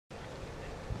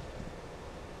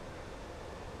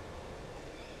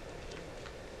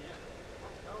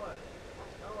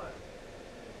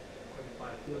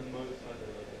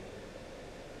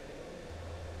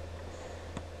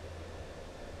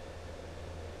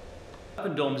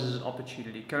Open Dorms is an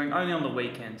opportunity occurring only on the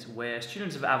weekends where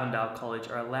students of Avondale College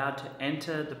are allowed to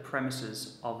enter the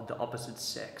premises of the opposite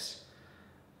sex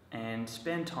and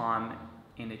spend time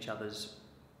in each other's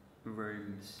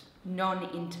rooms.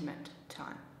 Non-intimate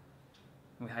time.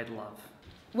 We hate love.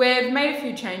 We've made a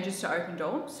few changes to Open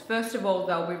Dorms. First of all,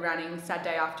 they'll be running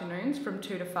Saturday afternoons from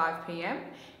 2 to 5 p.m.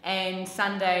 and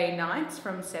Sunday nights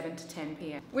from 7 to 10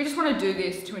 p.m. We just want to do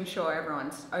this to ensure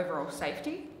everyone's overall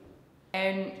safety,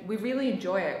 and we really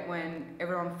enjoy it when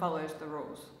everyone follows the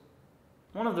rules.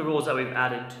 One of the rules that we've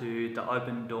added to the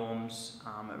Open Dorms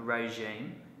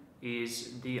regime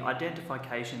is the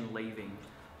identification leaving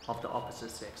of the opposite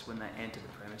sex when they enter the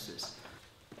premises.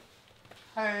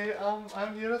 Hey,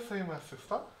 I'm here to see my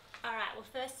sister. Alright, well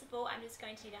first of all, I'm just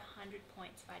going to need 100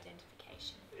 points of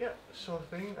identification. Yeah, sure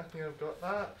thing. I think I've got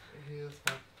that. Here's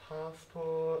my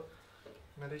passport,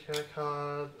 Medicare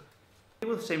card.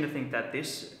 People seem to think that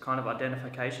this kind of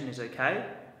identification is okay,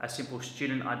 a simple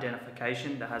student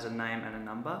identification that has a name and a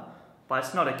number, but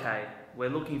it's not okay. We're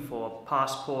looking for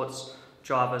passports,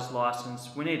 driver's license,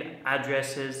 we need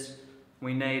addresses,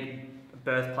 we need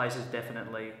birthplaces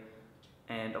definitely,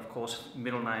 and of course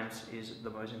middle names is the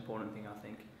most important thing, I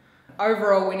think.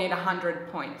 Overall, we need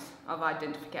 100 points of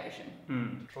identification.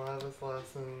 Driver's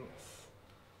license,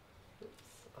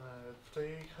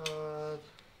 ID card,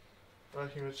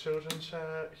 working with children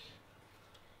check,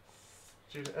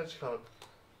 student edge card.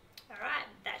 Alright,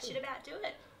 that should about do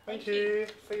it. Thank you.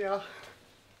 See ya.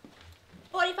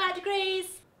 45 degrees!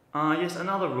 Yes,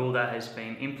 another rule that has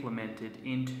been implemented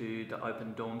into the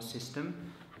Open Dorm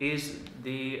system is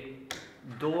the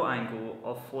door angle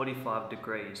of 45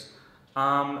 degrees.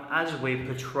 As we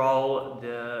patrol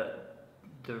the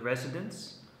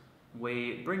residence,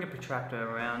 we bring a protractor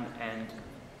around, and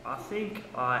I think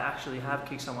I actually have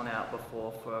kicked someone out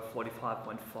before for a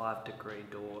 45.5 degree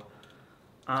door.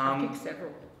 I've kicked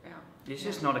several out. It's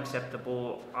just not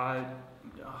acceptable.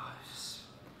 There's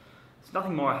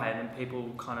nothing more I hate than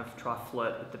people kind of try to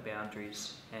flirt with the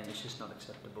boundaries, and it's just not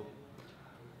acceptable.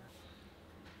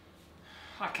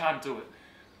 I can't do it.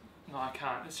 No, I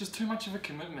can't. It's just too much of a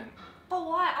commitment. But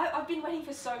why? I've been waiting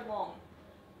for so long.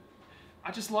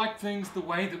 I just like things the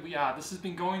way that we are. This has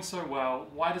been going so well.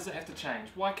 Why does it have to change?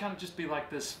 Why can't it just be like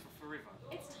this forever?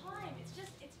 It's time.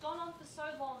 It's gone on for so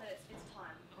long that it's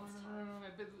time. It's time.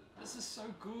 But this is so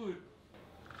good.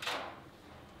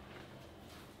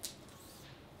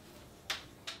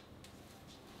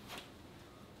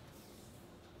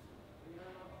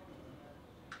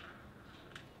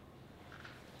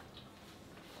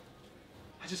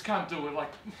 I just can't do it.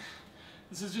 Like,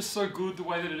 this is just so good the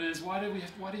way that it is. Why do you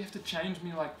have to change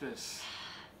me like this?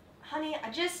 Honey,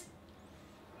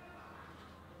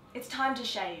 it's time to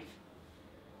shave.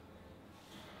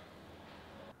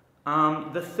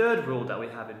 The third rule that we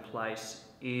have in place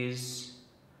is,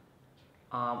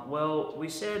 well, we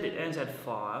said it ends at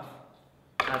 5.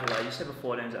 Adelaide, you said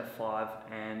before it ends at 5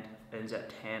 and ends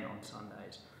at 10 on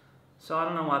Sundays. So I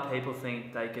don't know why people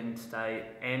think they can stay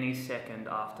any second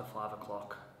after 5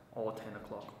 o'clock or 10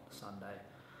 o'clock Sunday.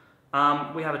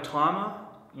 We have a timer.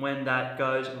 When that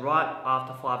goes right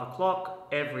after 5 o'clock,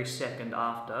 every second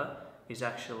after is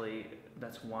actually,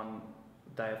 that's one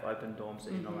day of Open Dorms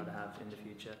that you're not allowed to have in the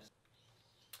future.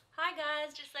 Hi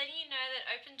guys, just letting you know that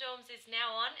Open Dorms is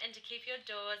now on and to keep your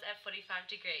doors at 45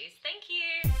 degrees. Thank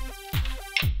you!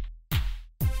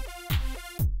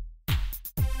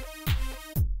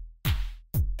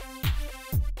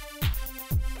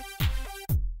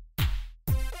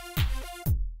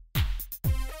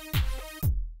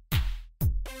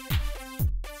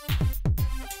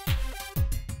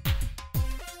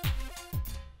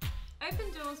 Open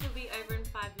Dorms will be over in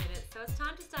 5 minutes, so it's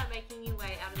time to start making your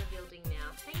way out of the building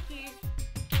now. Thank you.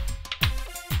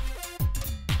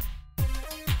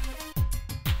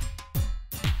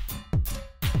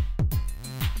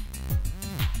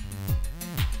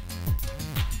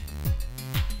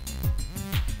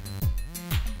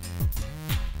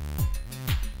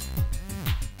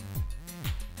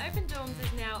 Open Dorms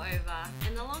is now over,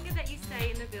 and the longer that you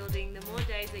stay in the building, the more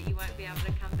days that you won't be able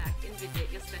to come back and visit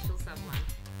your special someone.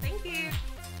 Thank you.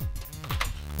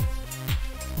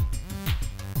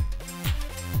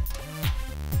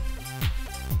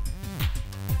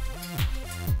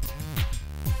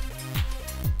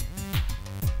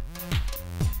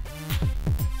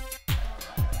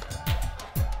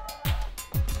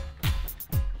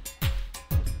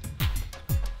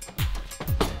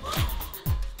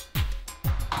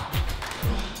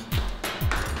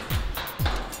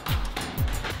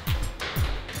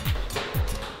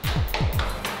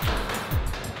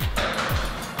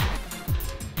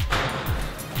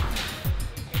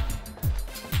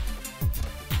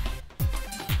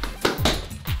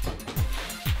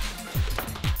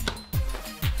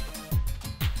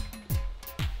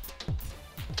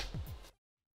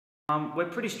 We're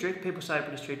pretty strict. People say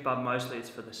pretty strict, but mostly it's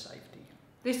for the safety.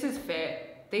 This is fair.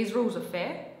 These rules are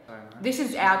fair. Sorry, mate. This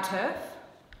is our turf,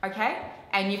 okay?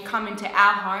 And you've come into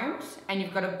our homes and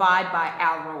you've got to abide by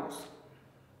our rules.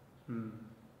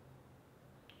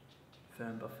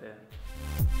 Firm but fair.